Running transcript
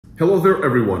Hello there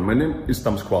everyone, my name is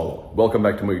Tom Squalo. Welcome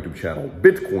back to my YouTube channel.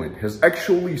 Bitcoin has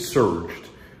actually surged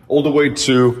all the way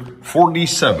to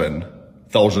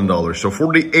 $47,000, so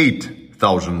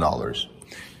 $48,000.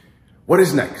 What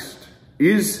is next?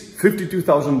 Is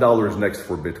 $52,000 next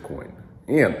for Bitcoin?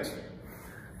 And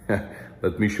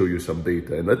let me show you some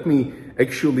data and let me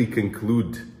actually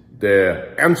conclude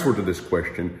the answer to this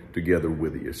question together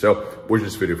with you. So watch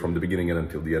this video from the beginning and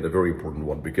until the end, a very important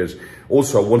one, because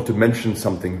also I want to mention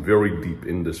something very deep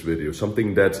in this video,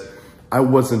 something that I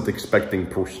wasn't expecting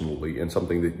personally and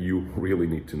something that you really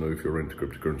need to know if you're into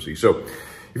cryptocurrency. So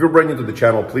if you're brand new to the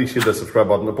channel, please hit that subscribe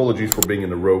button. Apologies for being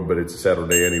in a row, but it's a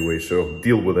Saturday anyway, so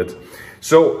deal with it.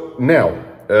 So now,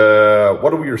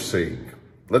 what are we saying?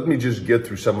 Let me just get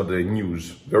through some of the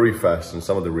news very fast and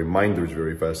some of the reminders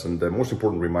very fast. And the most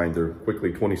important reminder,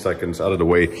 quickly, 20 seconds out of the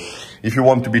way. If you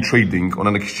want to be trading on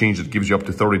an exchange that gives you up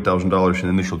to $30,000 in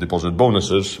initial deposit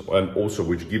bonuses, and also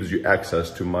which gives you access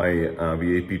to my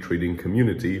VIP trading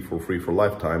community for free for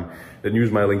lifetime, then use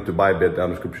my link to Bybit down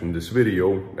in the description in this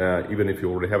video. Even if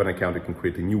you already have an account, you can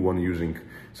create a new one using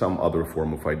some other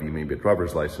form of ID, maybe a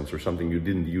driver's license or something you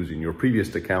didn't use in your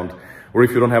previous account. Or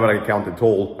if you don't have an account at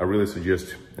all, I really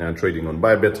suggest trading on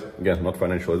Bybit. Again, not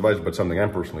financial advice, but something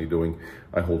I'm personally doing.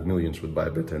 I hold millions with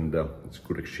Bybit and it's a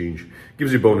good exchange.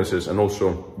 Gives you bonuses and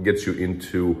also gets you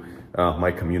into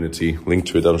my community. Link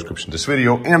to it down in the description of this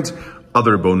video and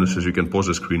other bonuses. You can pause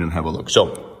the screen and have a look.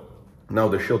 So now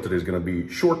the show today is going to be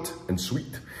short and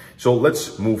sweet. So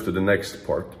let's move to the next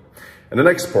part. And the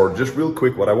next part, just real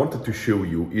quick, what I wanted to show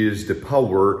you is the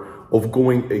power of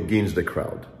going against the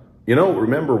crowd. You know,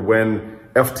 remember when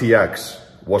FTX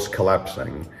was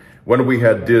collapsing, when we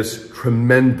had this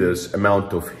tremendous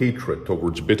amount of hatred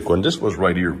towards Bitcoin? This was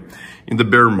right here in the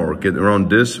bear market around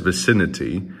this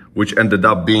vicinity, which ended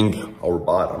up being our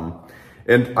bottom.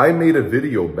 And I made a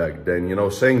video back then, you know,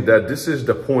 saying that this is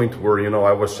the point where, you know,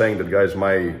 I was saying that, guys,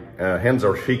 my hands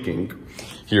are shaking.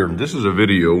 Here, this is a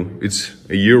video, it's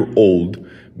a year old,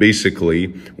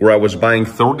 basically, where I was buying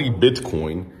 30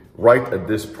 Bitcoin right at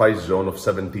this price zone of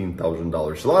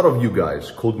 $17,000. A lot of you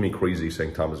guys called me crazy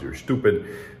saying, Thomas, you're stupid.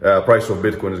 Price of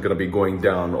Bitcoin is going to be going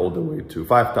down all the way to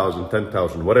 5,000,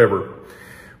 10,000, whatever.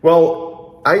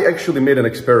 Well, I actually made an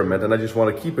experiment and I just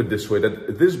want to keep it this way,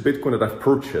 that this Bitcoin that I've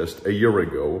purchased a year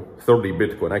ago, 30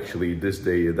 Bitcoin, actually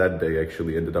that day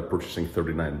actually ended up purchasing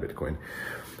 39 Bitcoin.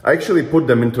 I actually put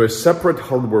them into a separate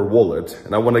hardware wallet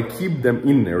and I want to keep them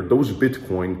in there, those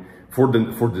Bitcoin, for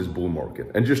this bull market.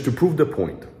 And just to prove the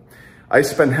point, I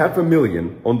spent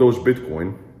 $500,000 on those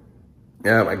Bitcoin.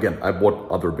 Again, I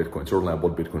bought other Bitcoin. Certainly I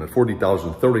bought Bitcoin at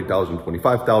 40,000, 30,000,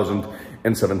 25,000,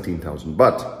 and 17,000.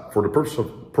 But for the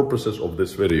purposes of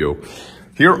this video,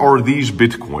 here are these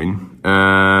Bitcoin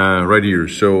right here.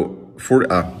 So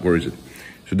where is it?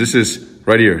 So this is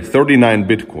right here, 39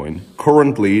 Bitcoin.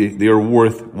 Currently, they are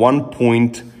worth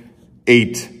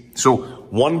 1.8. So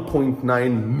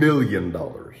 $1.9 million.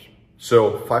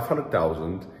 So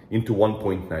 500,000 into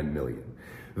 1.9 million.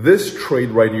 This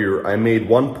trade right here, I made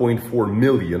 1.4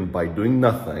 million by doing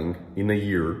nothing in a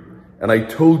year. And I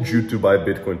told you to buy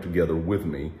Bitcoin together with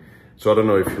me. So I don't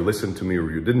know if you listened to me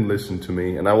or you didn't listen to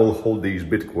me. And I will hold these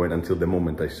Bitcoin until the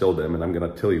moment I sell them. And I'm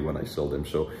going to tell you when I sell them.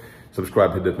 So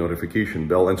subscribe, hit that notification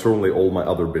bell, and certainly all my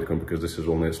other Bitcoin, because this is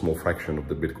only a small fraction of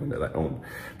the Bitcoin that I own.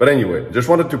 But anyway, just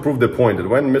wanted to prove the point that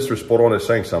when Mr. Spot On is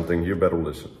saying something, you better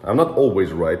listen. I'm not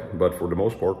always right, but for the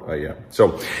most part, I am.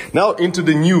 So now into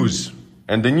the news.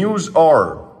 And the news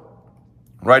are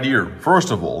right here.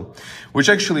 First of all, which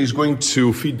actually is going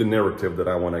to feed the narrative that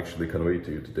I want to actually convey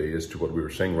to you today as to what we were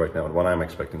saying right now and what I'm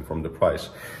expecting from the price.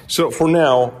 So for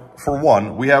now, for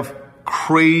one, we have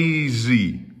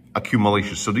crazy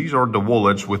accumulation. So these are the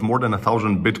wallets with more than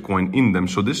 1,000 Bitcoin in them.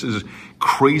 So this is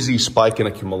crazy spike in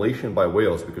accumulation by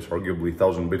whales, because arguably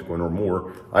 1,000 Bitcoin or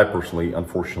more. I personally,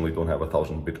 unfortunately, don't have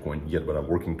 1,000 Bitcoin yet, but I'm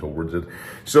working towards it.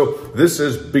 So this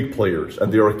is big players and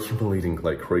they are accumulating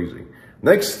like crazy.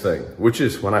 Next thing, which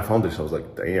is when I found this, I was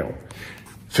like, damn.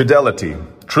 Fidelity,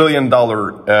 $1 trillion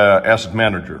asset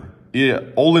manager. Yeah,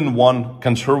 all-in-one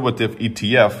conservative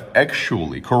ETF.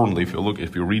 Actually, currently,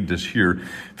 if you read this here,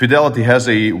 Fidelity has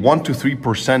a 1 to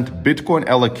 3% Bitcoin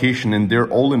allocation in their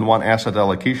all-in-one asset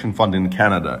allocation fund in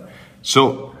Canada.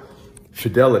 So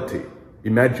Fidelity,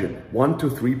 imagine 1 to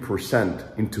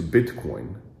 3% into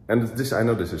Bitcoin. And this, I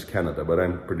know this is Canada, but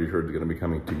I'm pretty sure they're going to be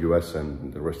coming to US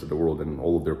and the rest of the world and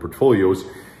all of their portfolios.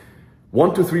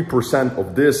 1 to 3%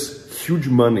 of this huge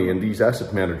money in these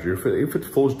asset managers, if it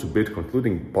flows to Bitcoin,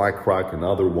 including BlackRock and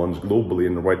other ones globally,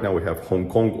 and right now we have Hong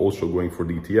Kong also going for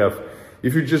the ETF.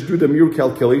 If you just do the mere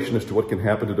calculation as to what can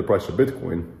happen to the price of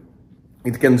Bitcoin,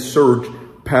 it can surge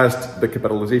past the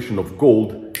capitalization of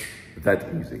gold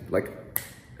that easy, like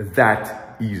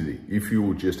that easy, if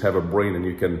you just have a brain and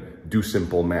you can do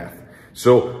simple math.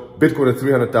 So Bitcoin at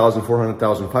 300,000,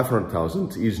 400,000,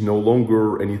 500,000 is no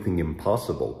longer anything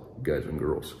impossible, guys and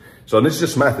girls. So and it's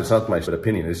just math, it's not my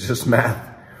opinion, it's just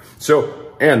math.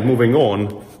 So, and moving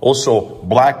on, also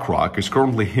BlackRock is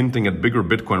currently hinting at bigger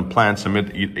Bitcoin plans amid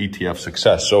ETF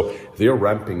success. So they're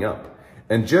ramping up.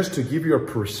 And just to give you a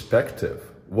perspective,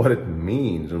 what it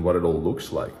means and what it all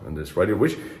looks like on this right here,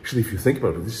 which actually, if you think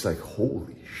about it, this is like,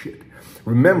 holy shit.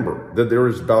 Remember that there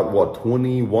is about, what,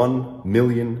 21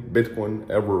 million Bitcoin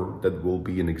ever that will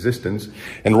be in existence.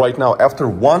 And right now, after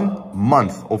 1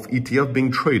 month of ETF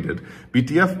being traded,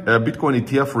 Bitcoin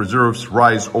ETF reserves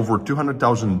rise over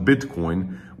 200,000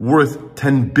 Bitcoin worth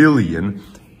 10 billion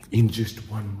in just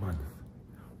 1 month.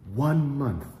 1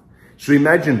 month. So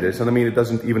imagine this, and I mean, it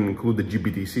doesn't even include the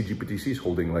GBTC. GBTC is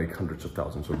holding like hundreds of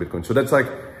thousands of Bitcoin. So that's like,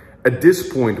 at this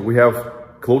point, we have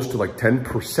close to like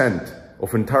 10%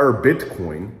 of entire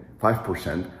Bitcoin,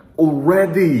 5%,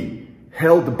 already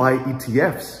held by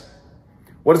ETFs.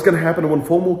 What is going to happen when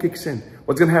FOMO kicks in?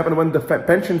 What's going to happen when the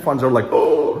pension funds are like,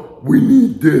 oh, we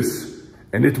need this,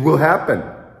 and it will happen.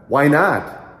 Why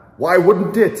not? Why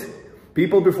wouldn't it?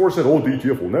 People before said, oh, the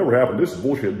ETF will never happen. This is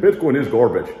bullshit. Bitcoin is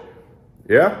garbage.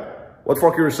 Yeah? What the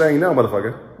fuck are you saying now,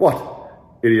 motherfucker?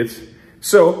 What? Idiots.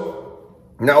 So,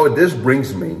 now this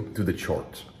brings me to the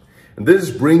chart. And this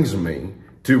brings me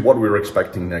to what we're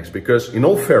expecting next. Because in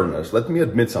all fairness, let me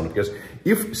admit something. Because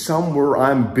if somewhere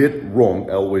I'm a bit wrong,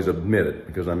 I always admit it.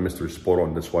 Because I'm Mr. Spot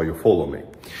On. That's why you follow me.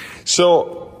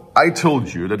 So, I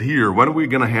told you that here, when we're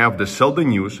going to have the sell the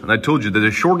news, and I told you that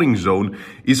the shorting zone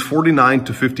is 49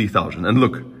 to 50,000. And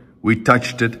look, we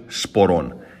touched it spot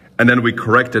on. And then we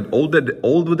corrected all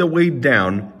the way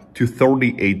down to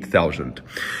 38,000.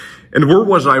 And where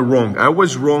was I wrong? I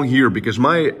was wrong here because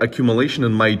my accumulation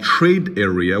in my trade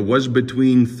area was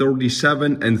between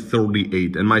 37 and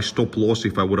 38. And my stop loss,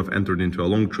 if I would have entered into a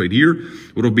long trade here,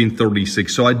 would have been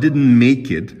 36. So I didn't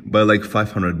make it by like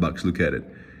 500 bucks. Look at it.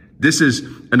 This is,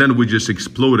 and then we just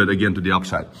exploded again to the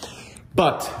upside.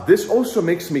 But this also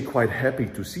makes me quite happy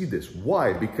to see this.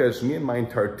 Why? Because me and my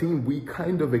entire team, we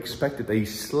kind of expected a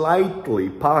slightly,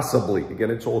 possibly, again,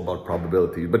 it's all about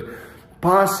probability, but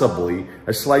possibly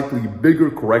a slightly bigger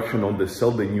correction on the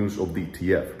sell the news of the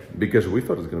ETF, because we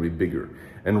thought it was going to be bigger.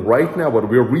 And right now, what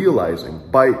we're realizing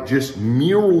by just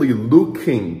merely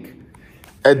looking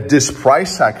at this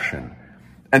price action,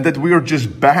 and that we are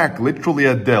just back literally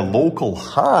at the local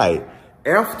high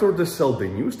after the sell the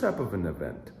news type of an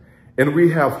event. And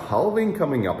we have halving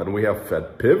coming up, and we have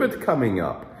Fed pivot coming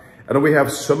up, and we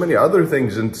have so many other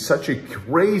things, and such a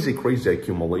crazy, crazy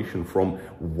accumulation from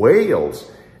whales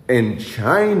and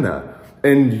China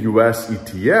and US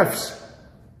ETFs.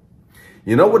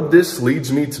 You know what this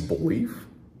leads me to believe?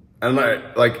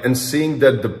 And seeing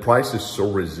that the price is so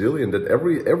resilient, that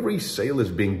every sale is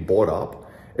being bought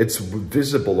up, it's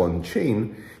visible on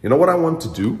chain. You know what I want to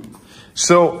do?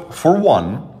 So for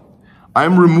one,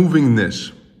 I'm removing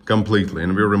this completely,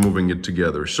 and we're removing it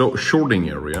together. So shorting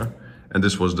area, and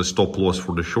this was the stop loss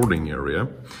for the shorting area.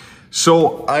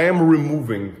 So I am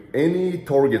removing any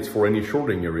targets for any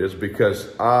shorting areas because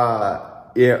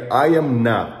I am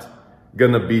not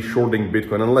gonna be shorting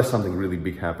Bitcoin unless something really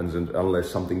big happens, and unless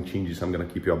something changes. I'm gonna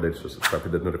keep you updated, so subscribe to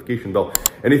that notification bell.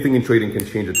 Anything in trading can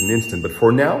change at an instant, but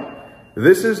for now,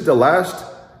 this is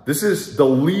the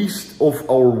least of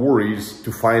our worries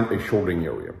to find a shorting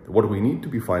area. What we need to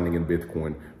be finding in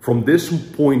Bitcoin from this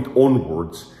point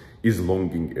onwards is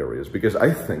longing areas, because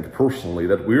I think personally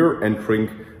that we're entering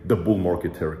the bull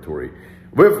market territory.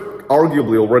 We've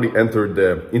arguably already entered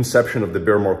the inception of the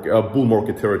bull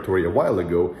market territory a while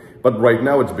ago, but right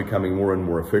now it's becoming more and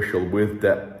more official with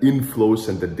the inflows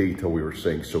and the data we were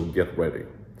seeing. So get ready.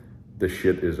 The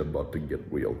shit is about to get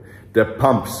real. The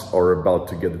pumps are about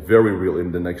to get very real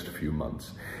in the next few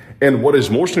months. And what is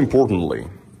most importantly,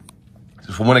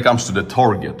 when it comes to the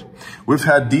target, we've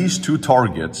had these two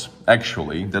targets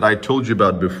actually that I told you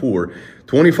about before,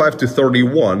 25 to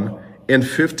 31 and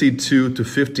 52 to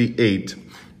 58.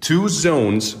 Two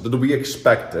zones that we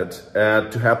expected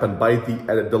to happen by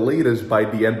the latest by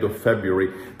the end of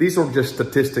February. These are just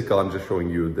statistical. I'm just showing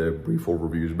you the brief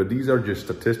overviews, but these are just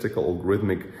statistical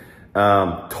algorithmic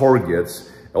targets,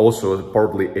 also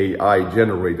partly AI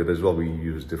generated as well. We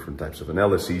use different types of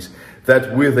analyses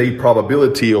that with a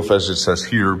probability of, as it says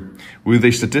here, with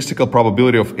a statistical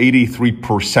probability of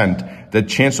 83%, the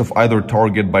chance of either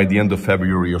target by the end of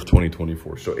February of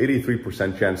 2024. So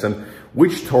 83% chance, and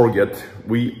which target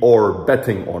we are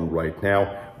betting on right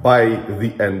now by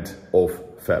the end of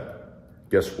Feb.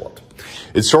 guess what?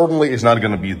 It certainly is not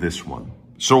going to be this one.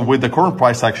 So with the current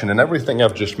price action and everything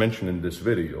I've just mentioned in this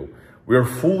video, we are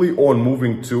fully on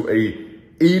moving to a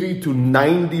 80 to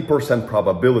 90%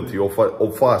 probability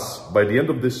of us by the end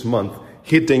of this month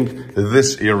hitting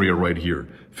this area right here,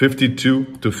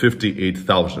 52 to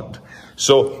 58,000.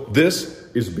 So this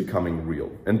is becoming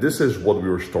real, and this is what we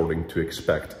were starting to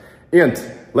expect. And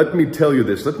let me tell you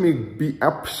this, let me be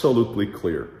absolutely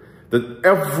clear that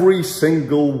every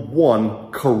single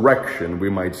one correction we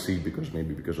might see, because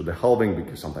maybe because of the halving,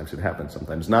 because sometimes it happens,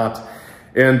 sometimes not,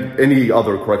 and any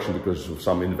other correction because of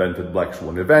some invented black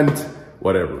swan event,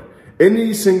 whatever.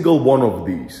 Any single one of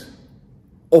these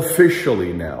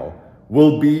officially now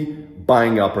will be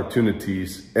buying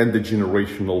opportunities and the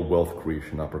generational wealth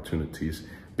creation opportunities,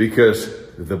 because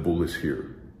the bull is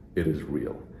here. It is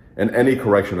real. And any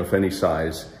correction of any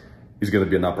size is going to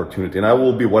be an opportunity. And I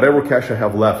will be, whatever cash I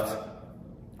have left,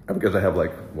 because I have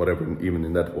like whatever, even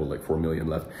in that, or like 4 million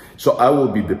left. So I will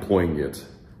be deploying it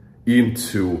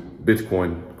into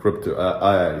Bitcoin, crypto,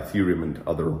 Ethereum, and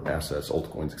other assets,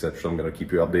 altcoins, etc. So I'm going to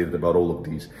keep you updated about all of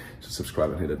these. So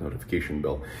subscribe and hit that notification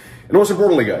bell. And most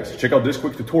importantly, guys, check out this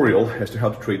quick tutorial as to how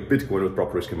to trade Bitcoin with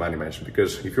proper risk and money management.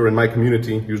 Because if you're in my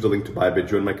community, use the link to Bybit,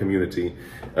 join my community,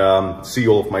 see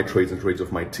all of my trades and trades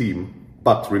of my team.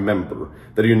 But remember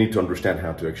that you need to understand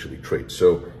how to actually trade.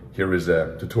 So here is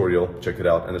a tutorial. Check it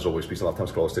out. And as always, peace and love. Time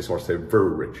to scroll. Stay smart, stay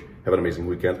very rich. Have an amazing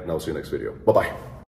weekend, and I'll see you next video. Bye-bye.